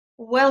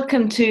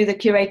Welcome to the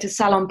Curator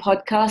Salon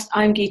podcast.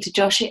 I'm Geeta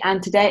Joshi,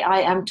 and today I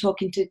am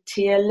talking to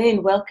Tia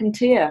Lynn. Welcome,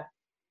 Tia.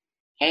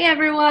 Hey,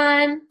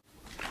 everyone.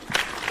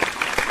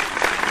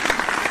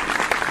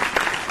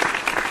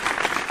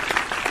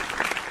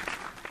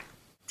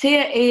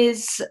 Tia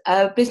is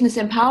a business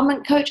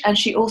empowerment coach, and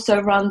she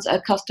also runs a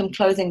custom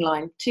clothing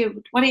line. Tia,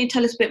 why don't you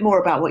tell us a bit more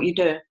about what you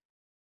do?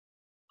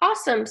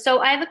 Awesome. So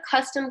I have a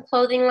custom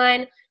clothing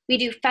line. We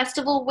do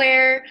festival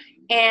wear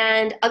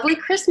and ugly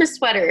Christmas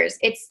sweaters.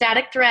 It's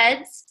static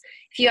threads.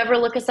 If you ever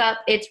look us up,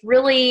 it's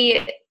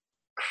really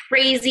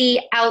crazy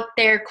out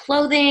there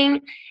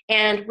clothing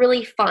and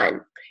really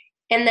fun.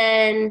 And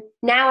then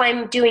now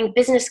I'm doing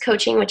business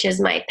coaching, which is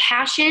my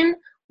passion,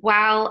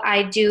 while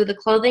I do the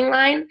clothing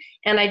line,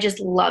 and I just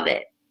love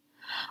it.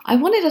 I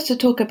wanted us to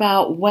talk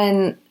about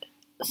when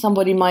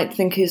somebody might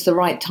think is the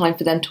right time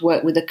for them to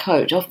work with a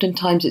coach.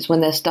 Oftentimes it's when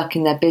they're stuck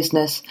in their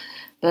business,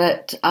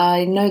 but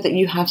I know that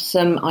you have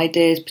some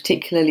ideas,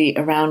 particularly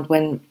around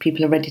when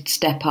people are ready to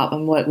step up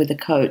and work with a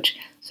coach.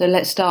 So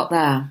let's start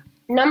there.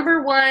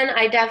 Number one,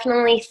 I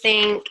definitely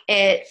think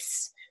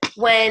it's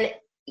when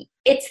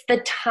it's the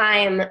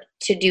time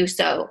to do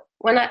so.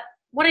 What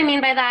I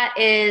mean by that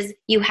is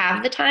you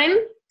have the time,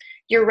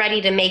 you're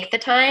ready to make the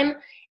time,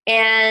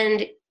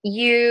 and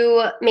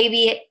you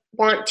maybe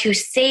want to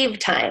save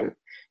time.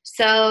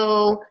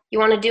 So you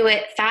want to do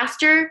it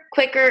faster,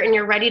 quicker, and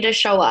you're ready to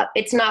show up.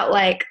 It's not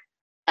like,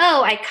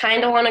 oh, I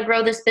kind of want to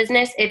grow this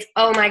business. It's,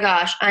 oh my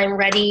gosh, I'm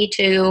ready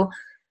to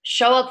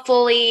show up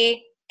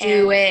fully,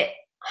 do it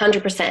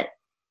 100%.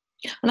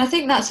 And I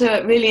think that's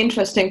a really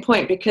interesting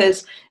point,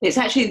 because it's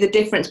actually the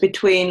difference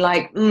between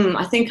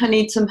I think I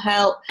need some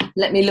help.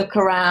 Let me look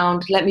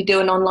around. Let me do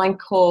an online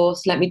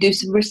course. Let me do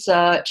some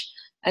research.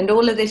 And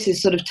all of this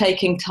is sort of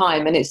taking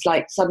time. And it's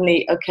like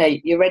suddenly,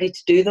 okay, you're ready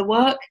to do the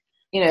work.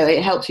 You know,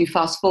 it helps you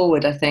fast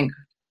forward, I think.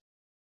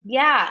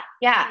 Yeah.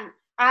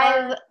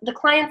 The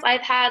clients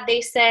I've had,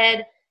 they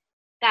said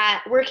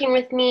that working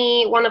with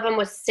me, one of them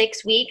was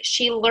 6 weeks.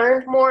 She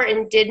learned more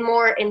and did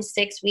more in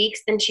 6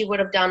 weeks than she would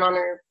have done on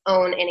her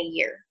own in a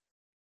year.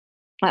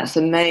 That's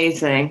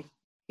amazing.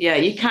 Yeah,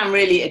 you can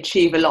really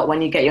achieve a lot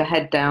when you get your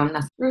head down.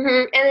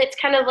 And it's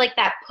kind of like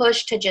that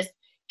push to just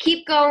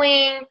keep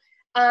going.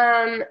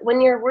 When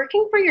you're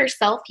working for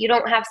yourself, you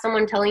don't have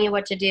someone telling you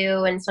what to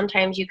do, and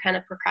sometimes you kind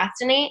of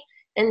procrastinate.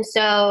 And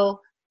so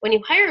when you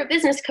hire a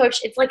business coach,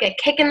 it's like a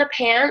kick in the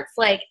pants,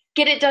 like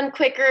get it done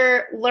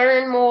quicker,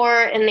 learn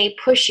more, and they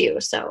push you.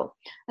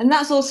 And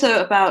that's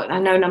also about, I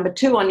know, number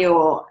 2 on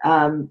your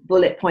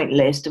bullet point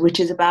list, which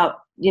is about,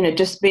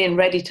 just being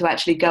ready to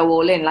actually go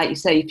all in. Like you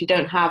say, if you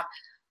don't have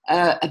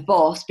a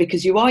boss,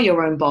 because you are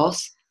your own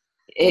boss,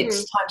 it's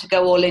time to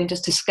go all in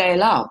just to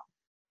scale up.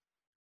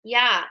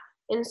 Yeah.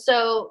 And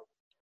so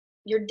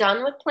you're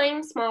done with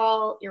playing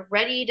small. You're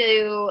ready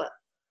to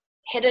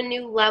hit a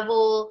new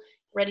level,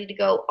 ready to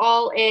go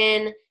all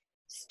in.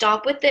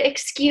 Stop with the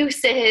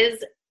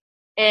excuses.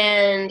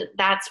 And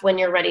that's when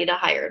you're ready to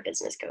hire a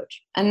business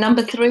coach. And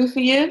number 3 for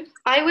you?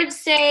 I would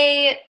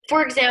say,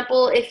 for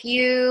example, if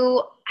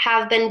you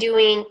have been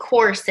doing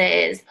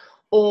courses,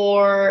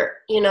 or,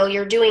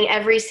 you're doing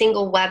every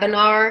single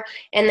webinar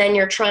and then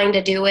you're trying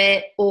to do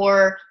it,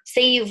 or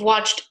say you've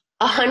watched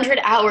 100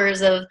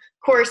 hours of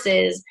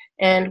courses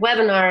and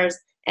webinars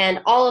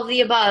and all of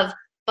the above,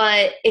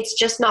 but it's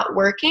just not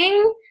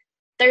working,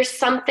 there's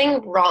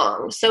something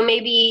wrong. So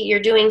maybe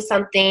you're doing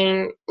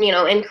something,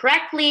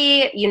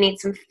 incorrectly. You need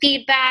some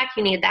feedback.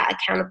 You need that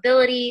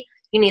accountability.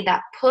 You need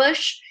that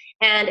push.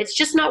 And it's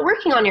just not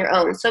working on your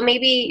own. So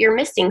maybe you're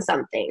missing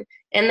something.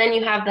 And then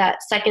you have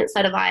that second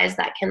set of eyes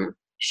that can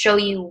show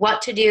you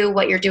what to do,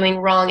 what you're doing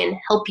wrong, and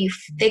help you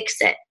fix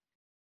it.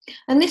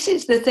 And this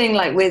is the thing,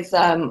 like with,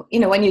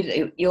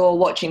 when you're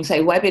watching, say,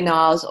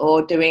 webinars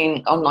or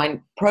doing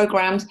online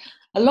programs,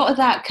 a lot of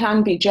that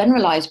can be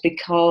generalized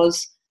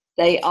because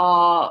they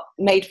are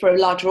made for a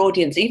larger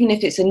audience. Even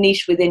if it's a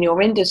niche within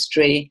your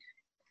industry,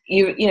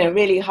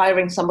 really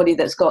hiring somebody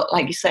that's got,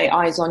 like you say,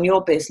 eyes on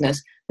your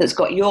business, that's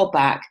got your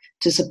back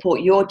to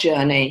support your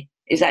journey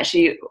is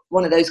actually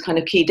one of those kind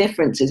of key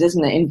differences,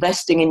 isn't it?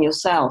 Investing in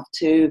yourself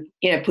to,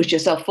 push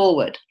yourself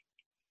forward.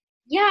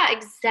 Yeah,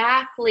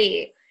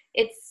 exactly.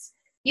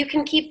 You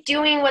can keep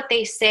doing what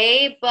they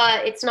say,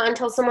 but it's not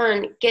until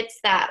someone gets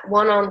that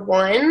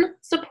one-on-one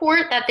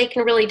support that they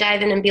can really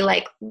dive in and be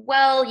like,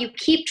 well, you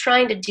keep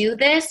trying to do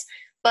this,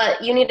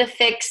 but you need to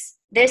fix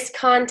this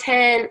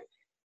content,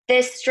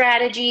 this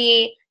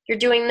strategy, you're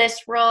doing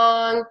this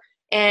wrong,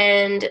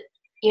 and,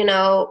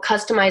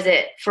 customize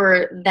it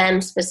for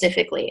them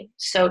specifically.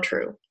 So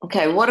true.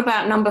 Okay, what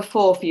about number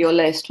 4 for your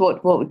list?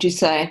 What would you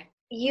say?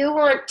 You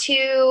want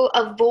to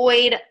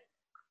avoid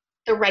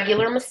the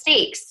regular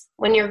mistakes.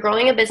 When you're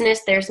growing a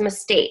business, there's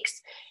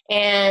mistakes,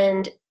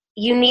 and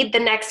you need the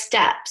next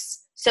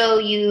steps. So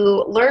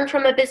you learn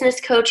from a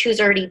business coach who's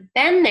already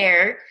been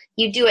there,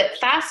 you do it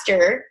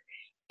faster,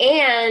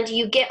 and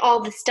you get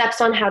all the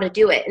steps on how to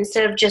do it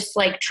instead of just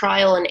like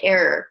trial and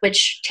error,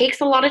 which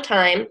takes a lot of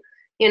time.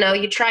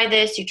 You try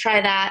this, you try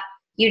that,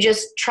 you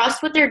just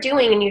trust what they're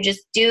doing and you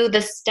just do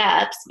the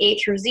steps A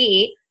through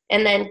Z,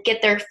 and then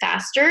get there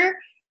faster.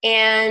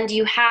 And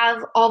you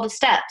have all the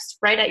steps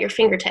right at your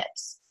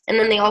fingertips. And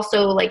then they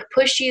also like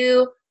push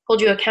you,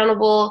 hold you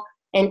accountable,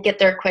 and get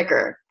there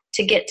quicker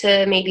to get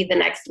to maybe the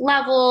next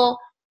level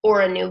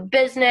or a new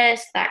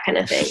business, that kind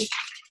of thing.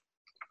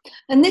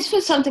 And this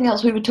was something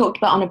else we were talked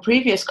about on a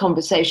previous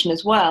conversation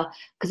as well,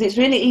 because it's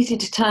really easy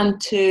to turn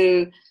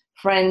to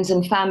friends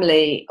and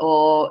family,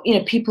 or, you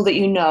know, people that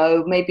you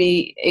know,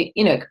 maybe,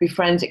 you know, it could be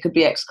friends, it could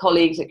be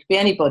ex-colleagues, it could be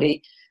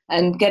anybody,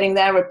 and getting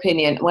their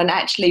opinion, when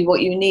actually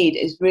what you need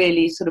is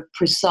really sort of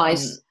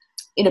precise,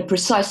 you know,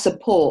 precise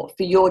support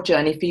for your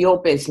journey, for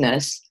your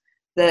business,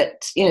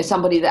 that, you know,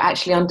 somebody that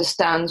actually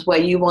understands where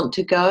you want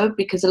to go.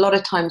 Because a lot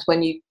of times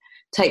when you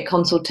take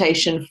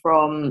consultation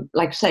from,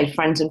 like say,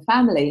 friends and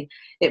family,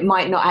 it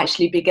might not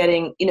actually be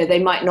getting, you know,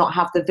 they might not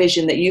have the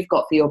vision that you've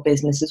got for your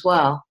business as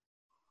well.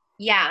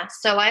 Yeah,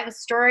 so I have a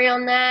story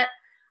on that.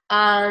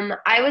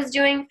 I was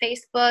doing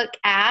Facebook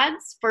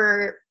ads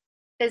for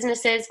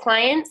businesses,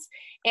 clients,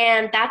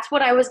 and that's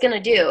what I was going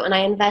to do. And I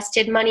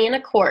invested money in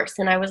a course,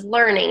 and I was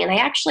learning, and I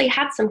actually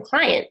had some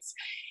clients.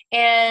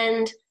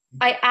 And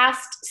I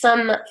asked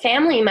some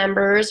family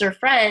members or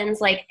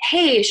friends, like,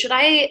 hey, should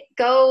I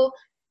go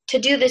to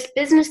do this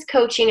business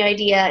coaching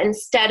idea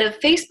instead of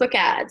Facebook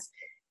ads?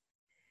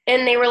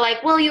 And they were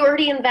like, well, you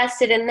already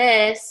invested in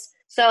this,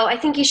 so I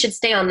think you should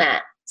stay on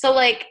that. So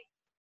like,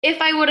 if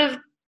I would have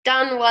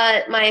done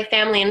what my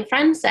family and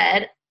friends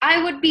said,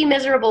 I would be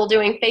miserable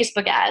doing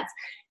Facebook ads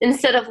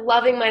instead of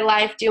loving my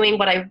life doing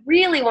what I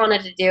really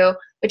wanted to do,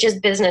 which is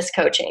business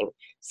coaching.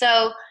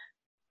 So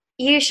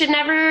you should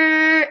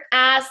never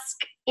ask,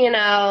 you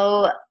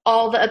know,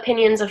 all the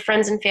opinions of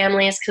friends and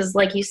families, because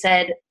like you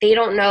said, they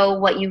don't know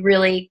what you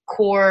really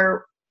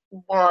core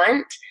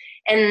want.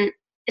 And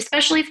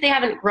especially if they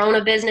haven't grown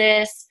a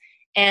business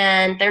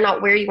and they're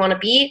not where you want to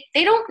be,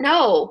 they don't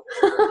know.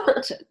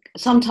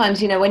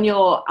 Sometimes, you know, when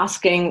you're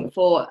asking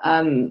for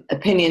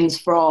opinions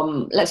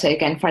from, let's say,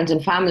 again, friends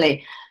and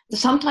family,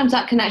 sometimes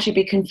that can actually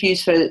be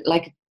confused for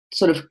like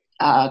sort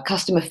of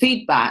customer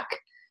feedback.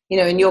 You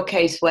know, in your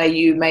case where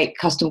you make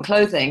custom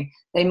clothing,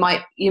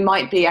 you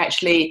might be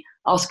actually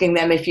asking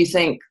them if you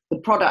think the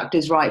product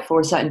is right for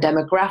a certain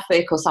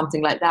demographic or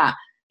something like that.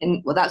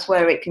 And well, that's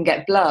where it can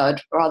get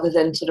blurred, rather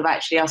than sort of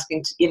actually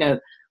asking, you know,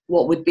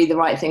 what would be the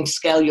right thing to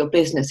scale your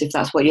business if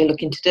that's what you're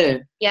looking to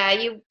do. Yeah,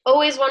 you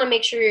always want to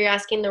make sure you're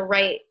asking the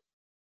right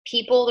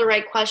people the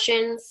right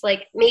questions.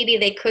 Like maybe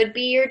they could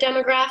be your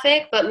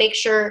demographic, but make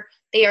sure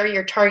they are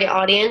your target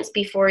audience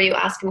before you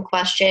ask them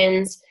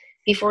questions,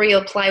 before you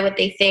apply what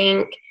they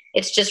think.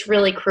 It's just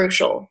really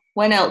crucial.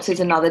 When else is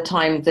another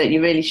time that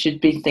you really should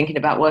be thinking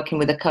about working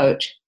with a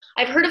coach?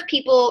 I've heard of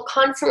people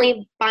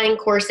constantly buying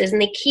courses and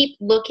they keep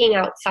looking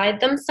outside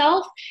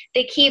themselves.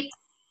 They keep,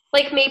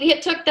 like maybe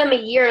it took them a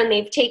year and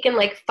they've taken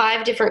like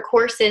 5 different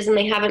courses and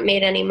they haven't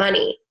made any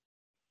money.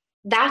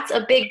 That's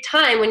a big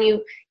time when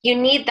you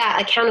need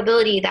that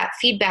accountability, that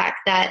feedback,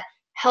 that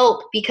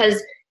help,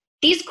 because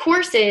these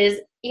courses,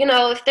 you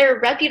know, if they're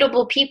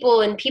reputable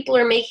people and people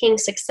are making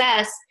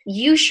success,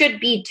 you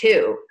should be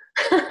too.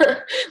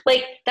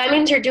 Like that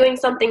means you're doing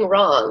something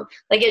wrong.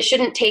 Like it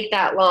shouldn't take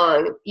that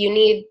long.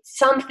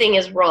 Something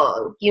is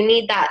wrong. You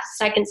need that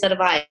second set of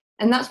eyes.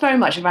 And that's very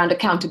much around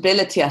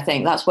accountability, I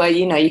think. That's where,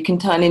 you know, you can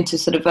turn into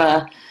sort of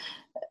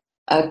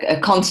a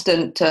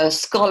constant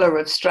scholar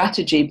of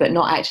strategy, but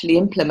not actually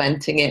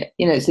implementing it.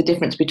 You know, it's the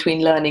difference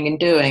between learning and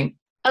doing.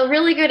 A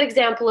really good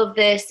example of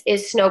this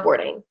is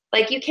snowboarding.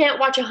 Like you can't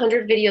watch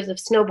 100 videos of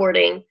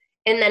snowboarding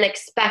and then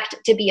expect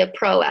to be a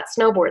pro at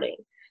snowboarding.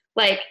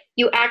 Like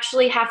you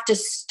actually have to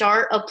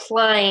start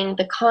applying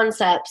the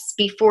concepts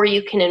before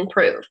you can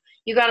improve.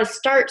 You got to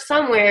start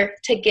somewhere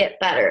to get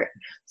better.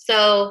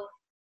 So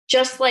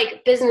just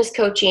like business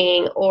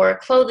coaching or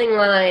clothing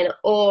line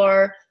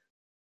or,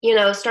 you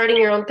know, starting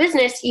your own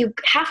business, you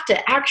have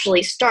to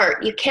actually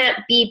start. You can't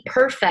be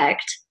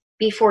perfect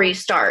before you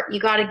start. You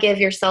got to give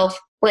yourself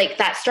like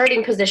that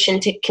starting position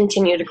to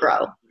continue to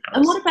grow.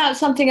 And what about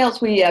something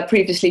else we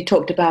previously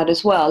talked about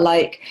as well,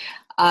 like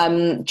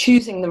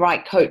choosing the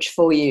right coach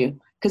for you?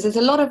 Because there's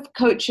a lot of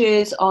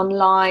coaches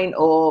online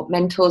or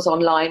mentors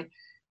online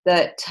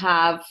that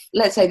have,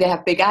 let's say they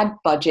have big ad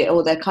budget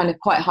or they're kind of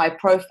quite high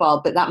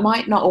profile, but that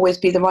might not always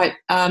be the right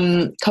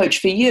coach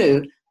for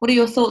you. What are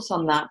your thoughts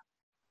on that?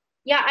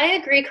 Yeah, I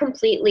agree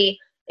completely.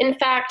 In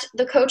fact,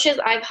 the coaches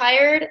I've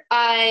hired,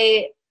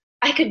 I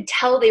could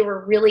tell they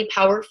were really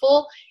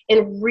powerful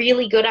and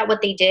really good at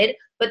what they did,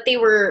 but they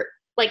were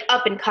like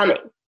up and coming.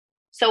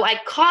 So I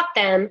caught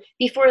them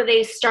before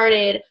they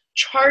started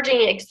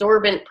charging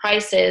exorbitant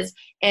prices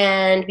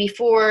and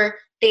before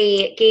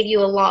they gave you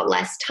a lot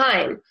less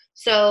time.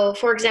 So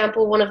for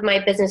example, one of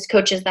my business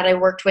coaches that I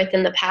worked with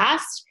in the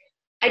past,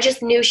 I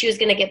just knew she was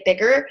going to get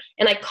bigger,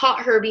 and I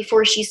caught her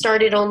before she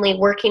started only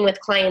working with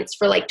clients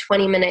for like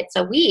 20 minutes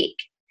a week.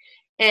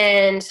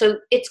 And so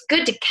it's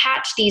good to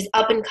catch these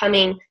up and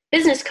coming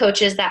business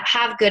coaches that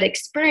have good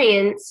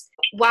experience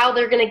while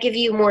they're going to give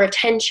you more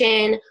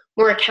attention,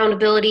 more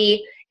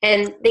accountability,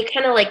 and they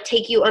kind of like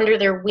take you under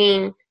their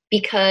wing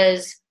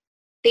because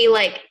they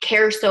like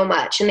care so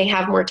much and they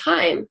have more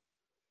time.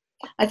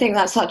 I think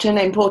that's such an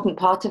important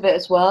part of it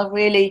as well.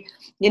 Really,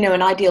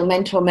 an ideal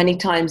mentor many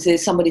times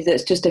is somebody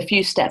that's just a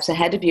few steps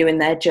ahead of you in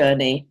their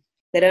journey.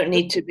 They don't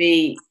need to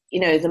be,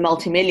 the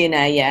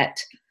multimillionaire yet.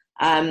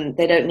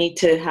 They don't need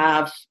to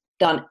have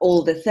done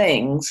all the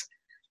things.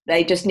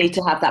 They just need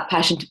to have that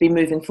passion to be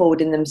moving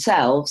forward in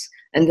themselves.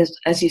 And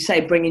as you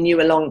say, bringing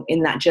you along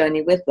in that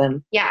journey with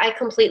them. Yeah, I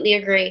completely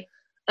agree.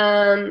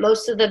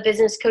 Most of the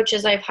business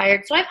coaches I've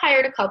hired, so I've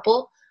hired a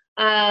couple,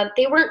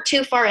 they weren't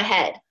too far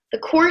ahead. The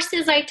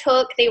courses I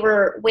took, they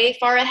were way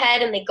far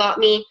ahead and they got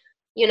me,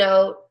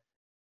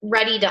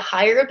 ready to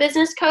hire a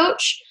business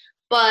coach.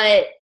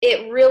 But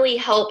it really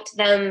helped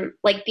them,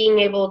 like, being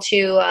able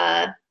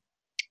to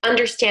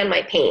understand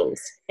my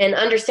pains and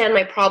understand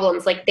my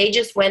problems. Like, they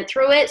just went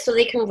through it, so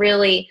they can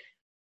really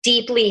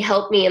deeply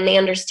help me and they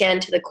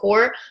understand to the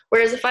core.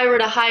 Whereas if I were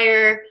to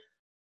hire,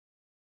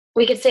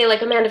 we could say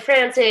like Amanda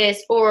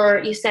Francis,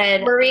 or you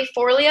said Marie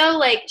Forleo,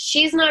 like,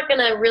 she's not going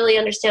to really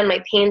understand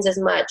my pains as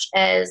much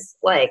as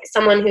like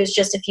someone who's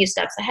just a few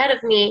steps ahead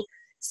of me,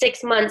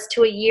 6 months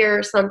to a year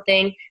or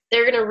something.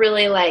 They're going to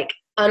really like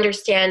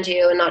understand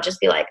you and not just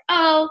be like,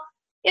 oh,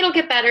 it'll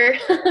get better.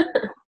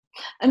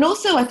 And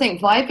also, I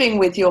think vibing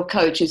with your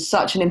coach is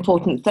such an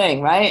important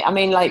thing, right? I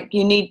mean, like,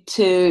 you need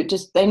to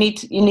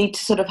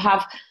sort of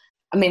have,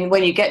 I mean,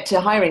 when you get to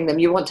hiring them,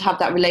 you want to have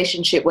that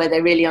relationship where they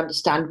really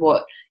understand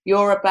what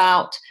you're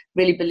about,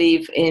 really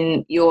believe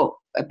in your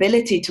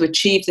ability to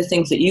achieve the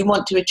things that you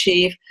want to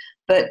achieve,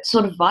 but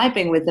sort of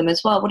vibing with them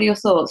as well. What are your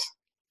thoughts?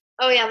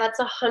 Oh yeah, that's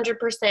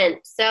 100%.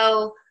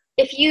 So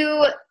if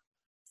you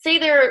say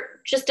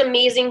they're just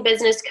amazing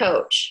business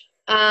coach,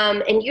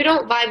 and you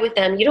don't vibe with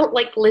them, you don't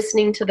like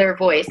listening to their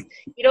voice,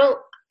 you don't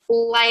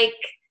like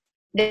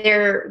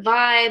their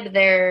vibe,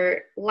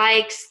 their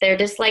likes, their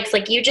dislikes,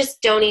 like you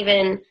just don't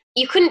even,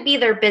 you couldn't be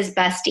their biz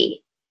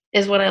bestie,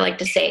 is what I like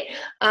to say,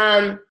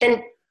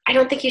 then I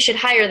don't think you should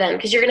hire them,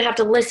 because you're going to have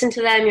to listen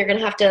to them. You're going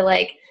to have to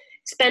like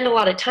spend a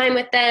lot of time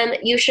with them.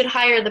 You should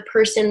hire the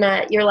person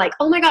that you're like,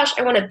 oh my gosh,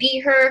 I want to be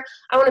her.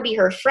 I want to be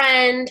her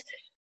friend.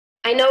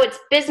 I know it's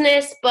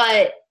business,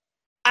 but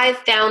I've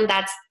found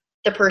that's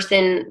the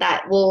person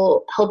that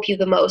will help you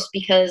the most,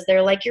 because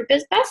they're like your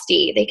biz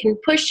bestie. They can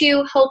push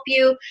you, help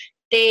you.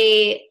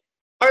 They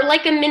are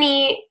like a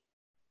mini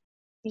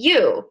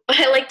you.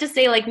 I like to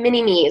say like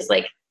mini me's.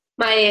 Like,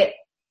 my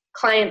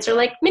clients are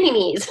like mini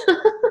me's.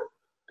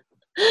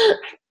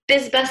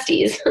 Biz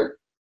besties.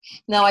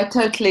 No, I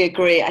totally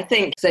agree. I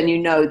think then you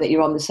know that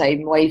you're on the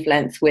same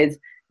wavelength with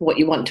what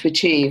you want to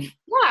achieve.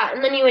 Yeah,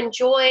 and then you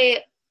enjoy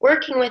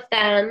working with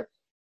them,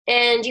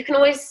 and you can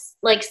always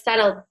like set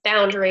a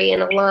boundary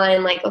and a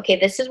line, like, okay,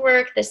 this is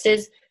work, this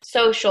is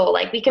social.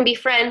 Like, we can be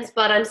friends,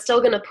 but I'm still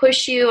going to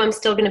push you. I'm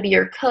still going to be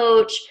your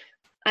coach.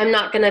 I'm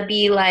not going to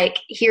be like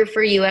here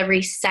for you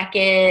every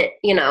second,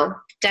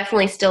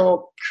 definitely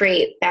still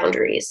create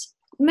boundaries.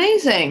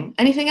 Amazing.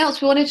 Anything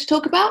else we wanted to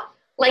talk about?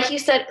 Like you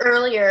said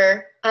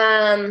earlier,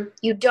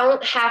 you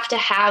don't have to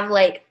have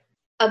like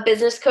a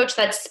business coach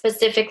that's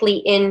specifically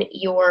in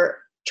your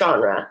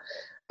genre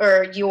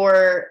or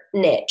your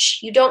niche.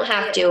 You don't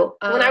have to.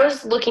 When I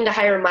was looking to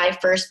hire my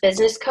first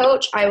business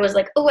coach, I was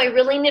like, oh, I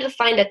really need to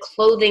find a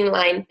clothing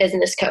line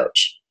business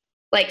coach,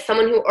 like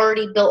someone who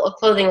already built a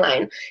clothing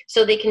line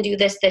so they can do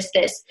this, this,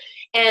 this.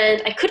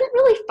 And I couldn't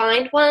really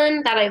find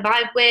one that I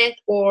vibe with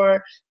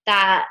or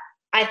that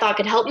I thought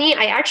could help me.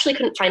 I actually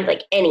couldn't find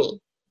like any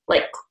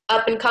like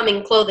up and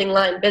coming clothing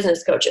line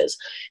business coaches.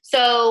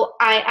 So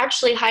I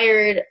actually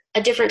hired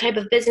a different type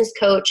of business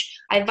coach.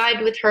 I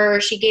vibed with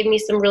her. She gave me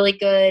some really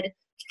good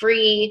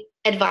free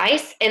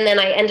advice. And then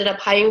I ended up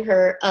hiring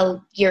her a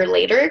year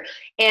later,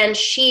 and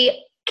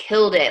she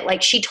killed it.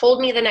 Like, she told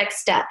me the next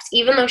steps,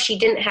 even though she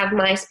didn't have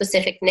my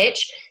specific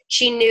niche.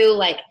 She knew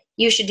like,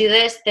 you should do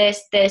this,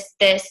 this, this,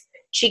 this.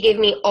 She gave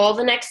me all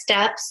the next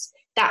steps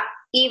that,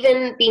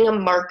 even being a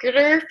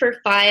marketer for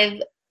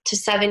 5 to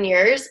 7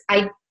 years,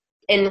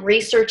 and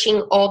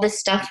researching all this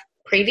stuff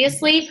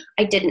previously,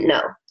 I didn't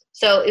know.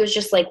 So it was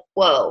just like,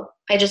 whoa,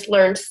 I just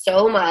learned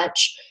so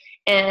much,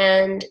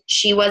 and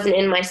she wasn't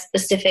in my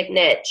specific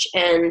niche.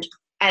 And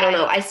I don't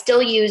know, I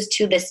still use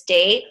to this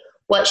day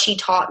what she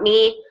taught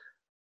me.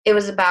 It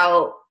was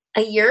about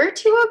a year or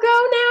two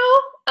ago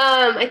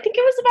now. I think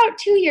it was about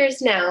 2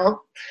 years now.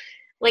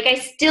 Like, I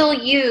still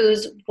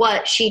use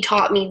what she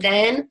taught me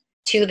then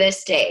to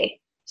this day.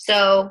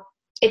 So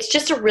it's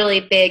just a really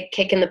big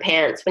kick in the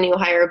pants when you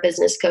hire a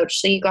business coach.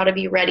 So you got to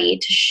be ready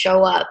to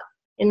show up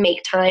and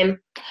make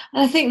time.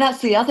 And I think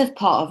that's the other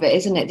part of it,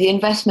 isn't it? The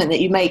investment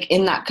that you make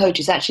in that coach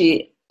is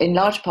actually, in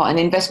large part, an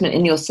investment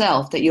in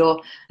yourself, that you're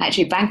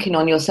actually banking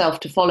on yourself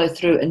to follow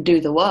through and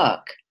do the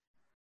work.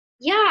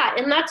 Yeah,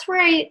 and that's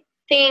where I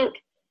think,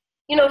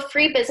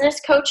 free business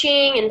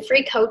coaching and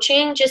free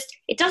coaching, just,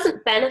 it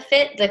doesn't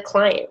benefit the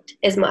client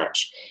as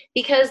much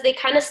because they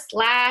kind of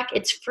slack.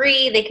 It's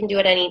free. They can do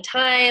it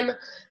anytime.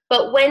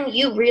 But when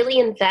you really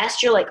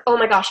invest, you're like, oh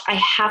my gosh, I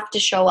have to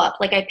show up.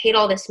 Like, I paid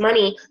all this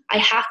money. I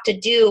have to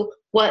do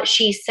what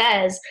she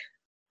says.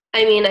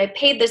 I mean, I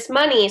paid this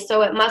money,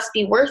 so it must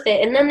be worth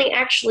it. And then they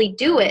actually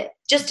do it.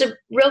 Just a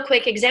real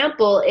quick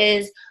example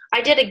is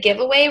I did a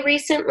giveaway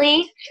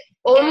recently.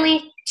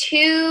 Only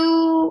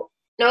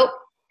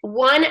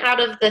one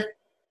out of the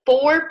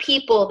 4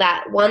 people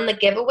that won the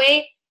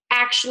giveaway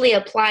actually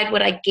applied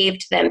what I gave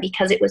to them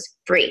because it was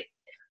free.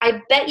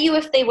 I bet you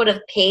if they would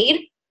have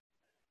paid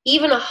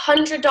even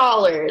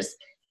 $100,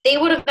 they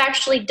would have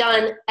actually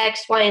done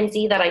X, Y, and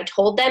Z that I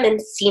told them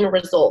and seen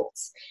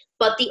results.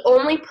 But the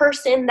only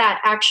person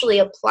that actually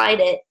applied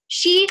it,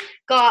 she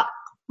got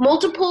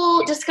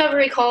multiple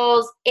discovery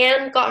calls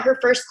and got her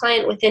first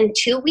client within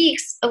 2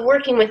 weeks of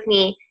working with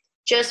me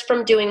just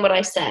from doing what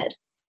I said.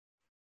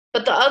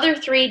 But the other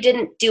 3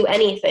 didn't do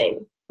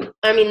anything.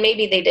 I mean,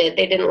 maybe they did.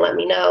 They didn't let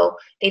me know.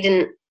 They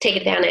didn't take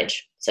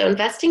advantage. So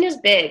investing is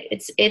big.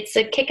 It's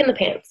a kick in the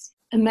pants.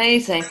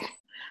 Amazing.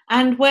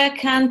 And where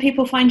can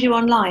people find you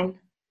online?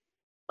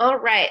 All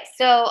right.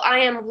 So I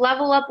am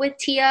Level Up with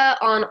Tia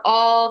on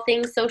all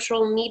things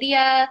social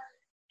media,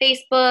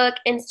 Facebook,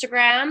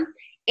 Instagram,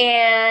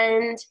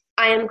 and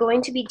I am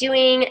going to be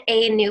doing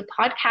a new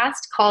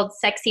podcast called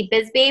Sexy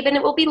Biz Babe, and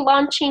it will be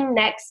launching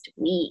next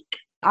week.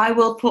 I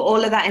will put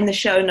all of that in the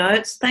show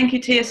notes. Thank you,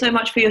 Tia, so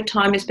much for your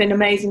time. It's been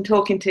amazing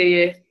talking to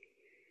you.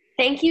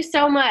 Thank you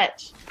so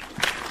much.